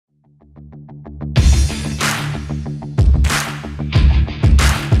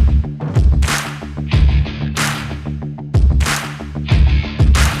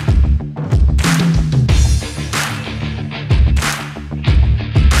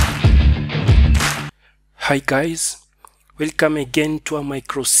Hi guys, welcome again to our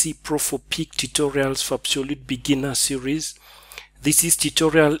mikroC Pro for PIC tutorials for absolute beginner series. This is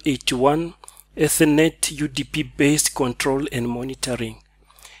tutorial 81, Ethernet UDP-based control and monitoring.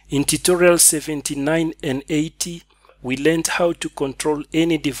 In tutorial 79 and 80, we learned how to control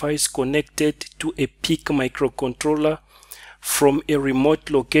any device connected to a PIC microcontroller from a remote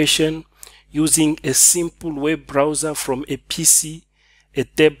location using a simple web browser from a PC, a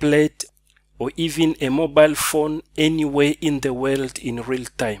tablet, or even a mobile phone anywhere in the world in real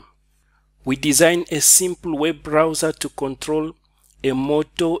time. We designed a simple web browser to control a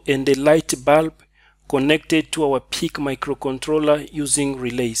motor and a light bulb connected to our PIC microcontroller using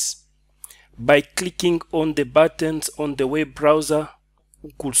relays. By clicking on the buttons on the web browser,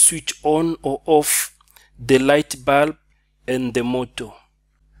 we could switch on or off the light bulb and the motor.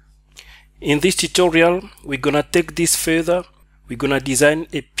 In this tutorial, we're gonna take this further. We're gonna design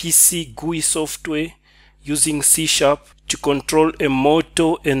a PC GUI software using C# to control a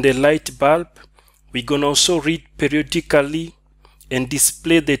motor and a light bulb. We're gonna also read periodically and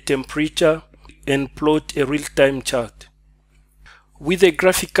display the temperature and plot a real-time chart. With a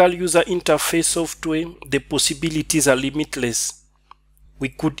graphical user interface software, the possibilities are limitless. We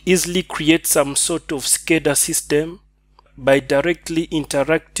could easily create some sort of SCADA system by directly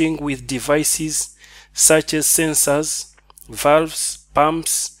interacting with devices such as sensors, valves,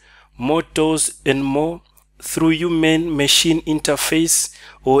 pumps, motors, and more through human-machine interface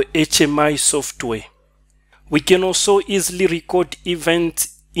or HMI software. We can also easily record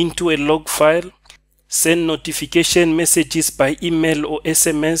events into a log file, send notification messages by email or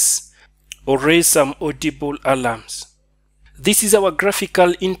SMS, or raise some audible alarms. This is our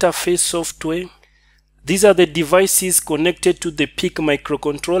graphical interface software. These are the devices connected to the PIC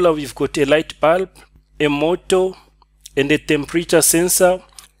microcontroller. We've got a light bulb, a motor, and a temperature sensor.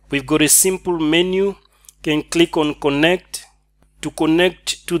 We've got a simple menu. You can click on connect to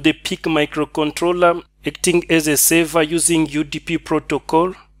connect to the PIC microcontroller, acting as a server using UDP protocol.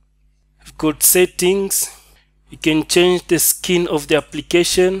 We've got settings. You can change the skin of the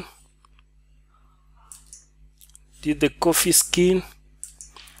application. The coffee skin.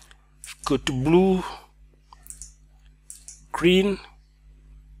 We've got blue, green,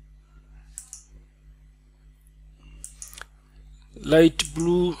 light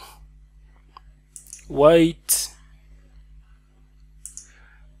blue, white,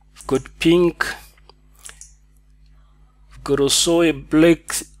 we've got pink, we've got also a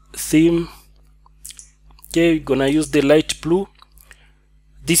black theme. Okay, we're gonna use the light blue.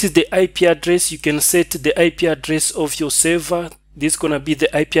 This is the IP address. You can set the IP address of your server. This is gonna be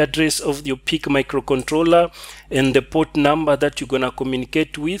the IP address of your PIC microcontroller and the port number that you're gonna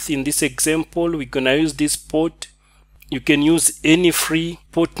communicate with. In this example, we're gonna use this port. You can use any free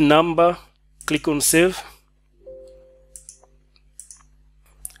port number. Click on save.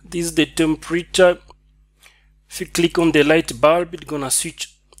 This is the temperature. If you click on the light bulb, it's gonna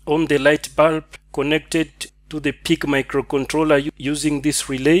switch on the light bulb connected to the PIC microcontroller using this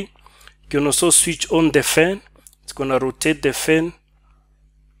relay. You can also switch on the fan. It's gonna rotate the fan.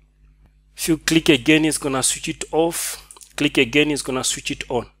 If you click again, it's gonna switch it off. Click again, it's gonna switch it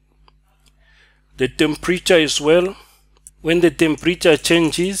on. The temperature as well. When the temperature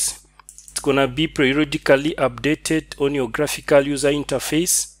changes, it's gonna be periodically updated on your graphical user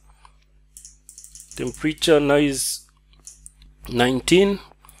interface. Temperature now is 19.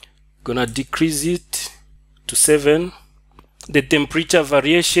 Gonna decrease it to 7. The temperature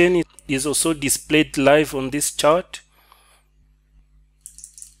variation is also displayed live on this chart.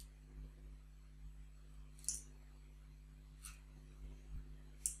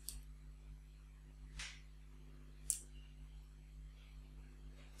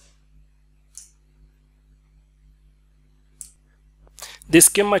 The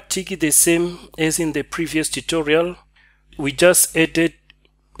schematic is the same as in the previous tutorial. We just added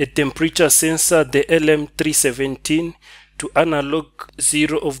a temperature sensor, the LM317, to analog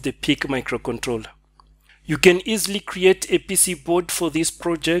 0 of the PIC microcontroller. You can easily create a PC board for this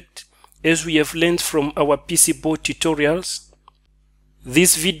project, as we have learned from our PC board tutorials.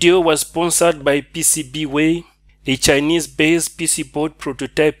 This video was sponsored by PCBWay, a Chinese-based PC board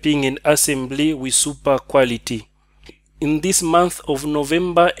prototyping and assembly with super quality. In this month of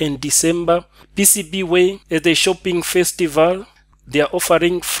November and December, PCBWay at the shopping festival, they are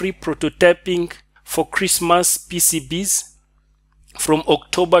offering free prototyping for Christmas PCBs from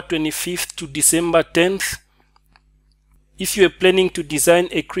October 25th to December 10th. If you are planning to design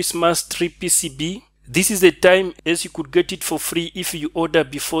a Christmas tree PCB, this is the time, as you could get it for free if you order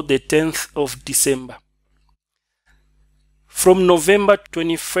before the 10th of December. From November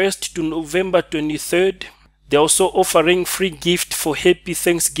 21st to November 23rd, They're also offering free gift for Happy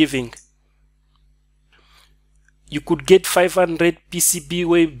Thanksgiving. You could get 500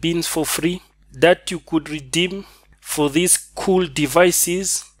 PCB bins for free that you could redeem for these cool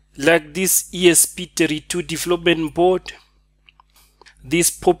devices like this ESP32 development board, this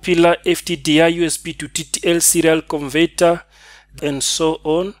popular FTDI USB to TTL serial converter, and so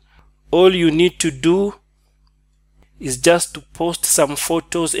on. All you need to do is just to post some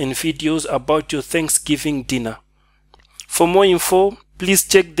photos and videos about your Thanksgiving dinner. For more info, please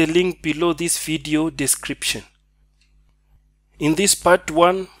check the link below this video description. In this part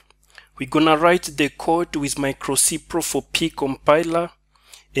 1, we're gonna write the code with mikroC Pro for PIC compiler,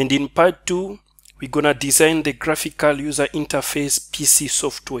 and in part 2, we're gonna design the graphical user interface PC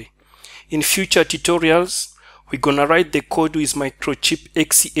software. In future tutorials, we're gonna write the code with microchip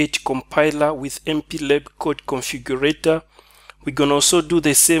XCH compiler with MPLAB code configurator. We're gonna also do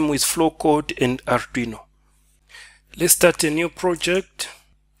the same with Flowcode and Arduino. Let's start a new project.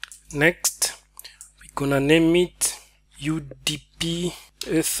 Next, we're gonna name it UDP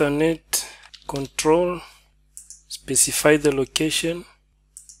Ethernet control. Specify the location.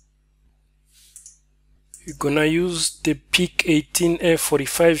 We're gonna use the PIC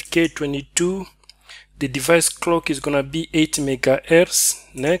 18F45K22. The device clock is gonna be 8 MHz.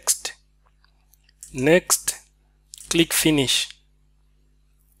 Next. Next. Click finish.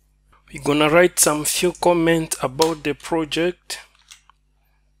 We're gonna write some few comments about the project.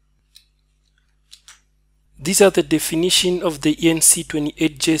 These are the definition of the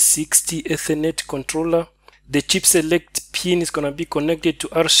ENC28J60 Ethernet controller. The chip select pin is gonna be connected to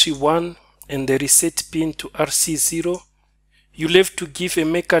RC1 and the reset pin to RC0. You'll have to give a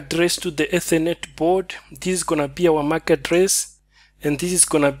MAC address to the Ethernet board. This is gonna be our MAC address, and this is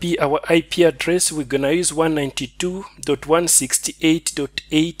gonna be our IP address. We're gonna use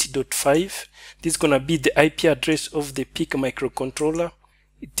 192.168.8.5. This is gonna be the IP address of the PIC microcontroller.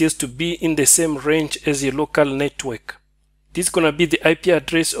 It has to be in the same range as your local network. This is gonna be the IP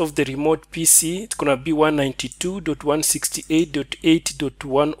address of the remote PC. It's gonna be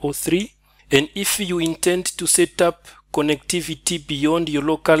 192.168.8.103. And if you intend to set up connectivity beyond your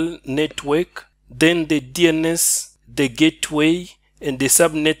local network, then the DNS, the gateway, and the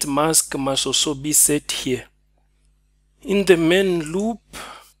subnet mask must also be set here. In the main loop,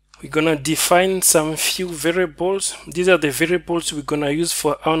 we're gonna define some few variables. These are the variables we're gonna use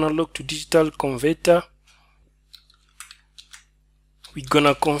for analog to digital converter. We're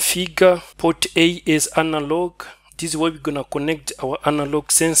gonna configure port A as analog. This is where we're gonna connect our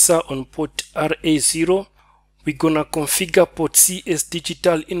analog sensor on port RA0. We're gonna configure port C as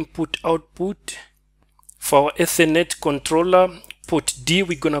digital input output. For our Ethernet controller, port D,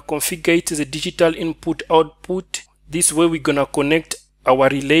 we're gonna configure it as a digital input output. This way we're gonna connect our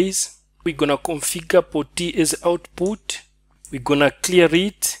relays. We're gonna configure port D as output. We're gonna clear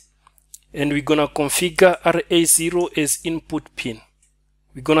it, and we're gonna configure RA0 as input pin.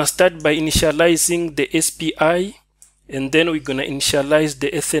 We're gonna start by initializing the SPI, and then we're gonna initialize the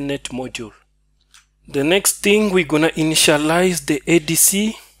Ethernet module. The next thing, we're gonna initialize the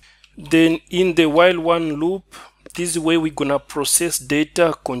ADC. Then in the while one loop, this way we're gonna process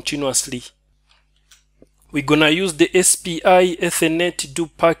data continuously. We're gonna use the SPI Ethernet do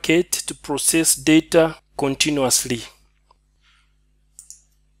packet to process data continuously.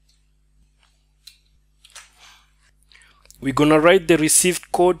 We're gonna write the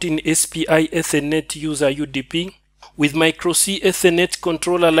received code in SPI Ethernet user UDP. With mikroC Ethernet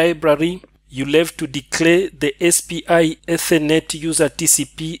controller library, you'll have to declare the SPI Ethernet user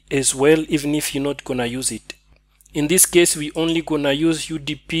TCP as well, even if you're not gonna use it. In this case, we're only gonna use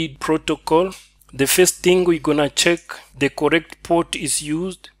UDP protocol. The first thing, we're gonna check the correct port is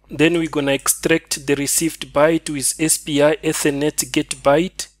used. Then we're gonna extract the received byte with SPI Ethernet get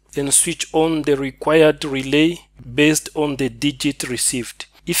byte and switch on the required relay based on the digit received.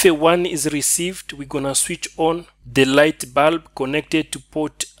 If a 1 is received, we're gonna switch on the light bulb connected to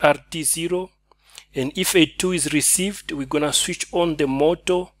port RT0. And if a 2 is received, we're gonna switch on the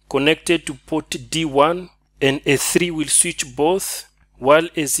motor connected to port D1, and a 3 will switch both, while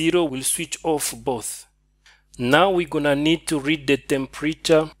a 0 will switch off both. Now we're gonna need to read the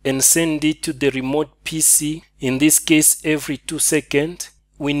temperature and send it to the remote PC, in this case every 2 seconds.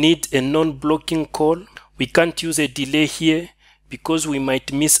 We need a non-blocking call. We can't use a delay here because we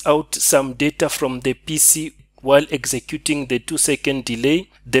might miss out some data from the PC while executing the 2-second delay.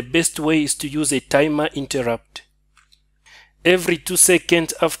 The best way is to use a timer interrupt. Every 2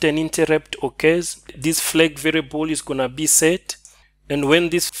 seconds after an interrupt occurs, this flag variable is gonna be set. And when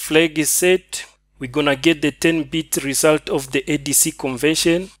this flag is set, we're gonna get the 10-bit result of the ADC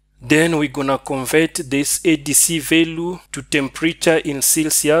conversion. Then we're gonna convert this ADC value to temperature in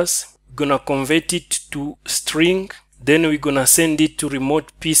Celsius. We're gonna convert it to string. Then we're gonna send it to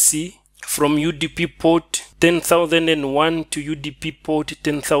remote PC from UDP port 10,001 to UDP port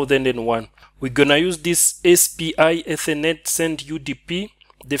 10,001. We're gonna use this SPI Ethernet send UDP.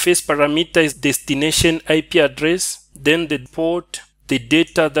 The first parameter is destination IP address, then the port, the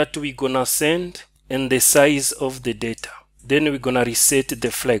data that we're gonna send, and the size of the data. Then we're gonna reset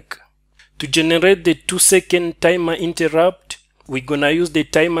the flag. To generate the 2-second timer interrupt, we're gonna use the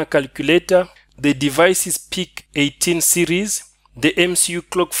timer calculator. The device is PIC 18 series. The MCU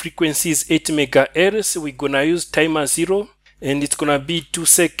clock frequency is 8 MHz. We're gonna use timer 0 and it's gonna be 2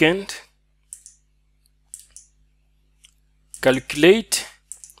 seconds. Calculate.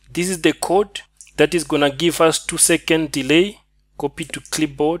 This is the code that is gonna give us 2-second delay. Copy to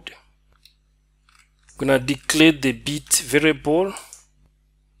clipboard. Gonna declare the bit variable.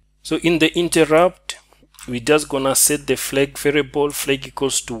 So in the interrupt, we just gonna set the flag variable, flag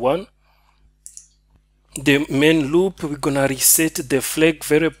equals to 1. The main loop, we're gonna reset the flag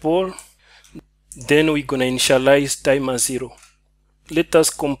variable. Then we're gonna initialize timer 0. Let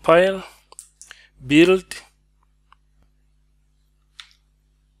us compile, build,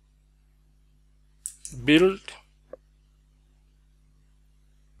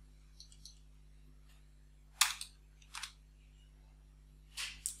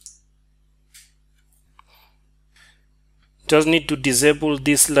 just need to disable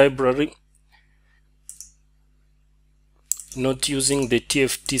this library, not using the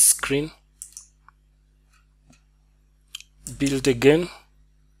TFT screen. Build again,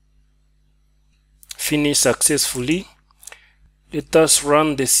 finish successfully. Let us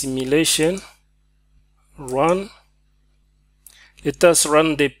run the simulation. Run. Let us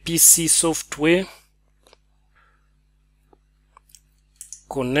run the PC software.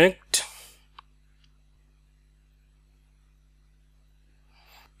 Connect.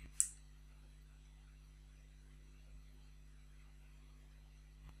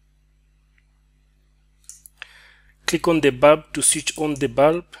 Click on the bulb to switch on the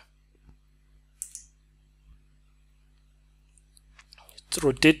bulb. It's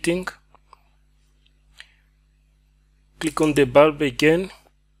rotating. Click on the bulb again.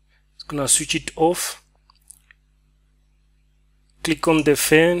 It's gonna switch it off. Click on the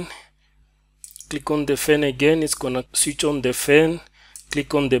fan. Click on the fan again. It's gonna switch on the fan.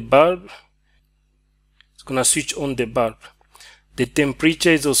 Click on the bulb. It's gonna switch on the bulb. The temperature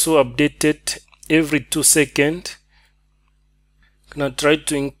is also updated every 2 seconds. Gonna try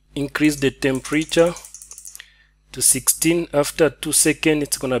to increase the temperature to 16. After 2 seconds,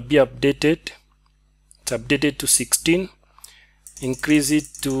 it's gonna be updated. It's updated to 16. Increase it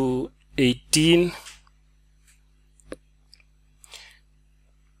to 18.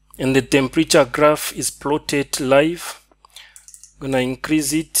 And the temperature graph is plotted live. Gonna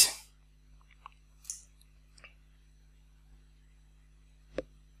increase it.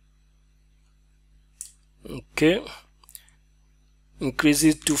 Okay. Increase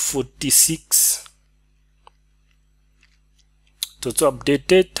it to 46. It's also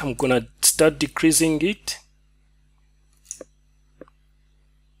updated. I'm gonna start decreasing it.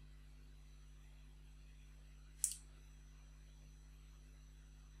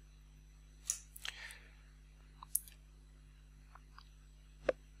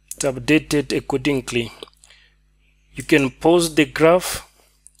 It's updated accordingly. You can pause the graph.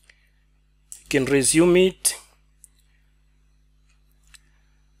 You can resume it.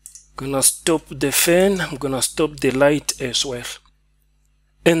 Gonna stop the fan. I'm gonna stop the light as well.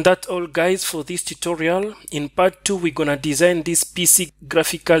 And that's all guys for this tutorial. In part 2 we're gonna design this PC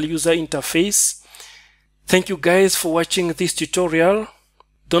graphical user interface. Thank you guys for watching this tutorial.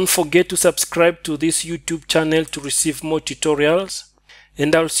 Don't forget to subscribe to this YouTube channel to receive more tutorials.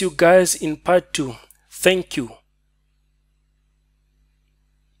 And I'll see you guys in part 2. Thank you.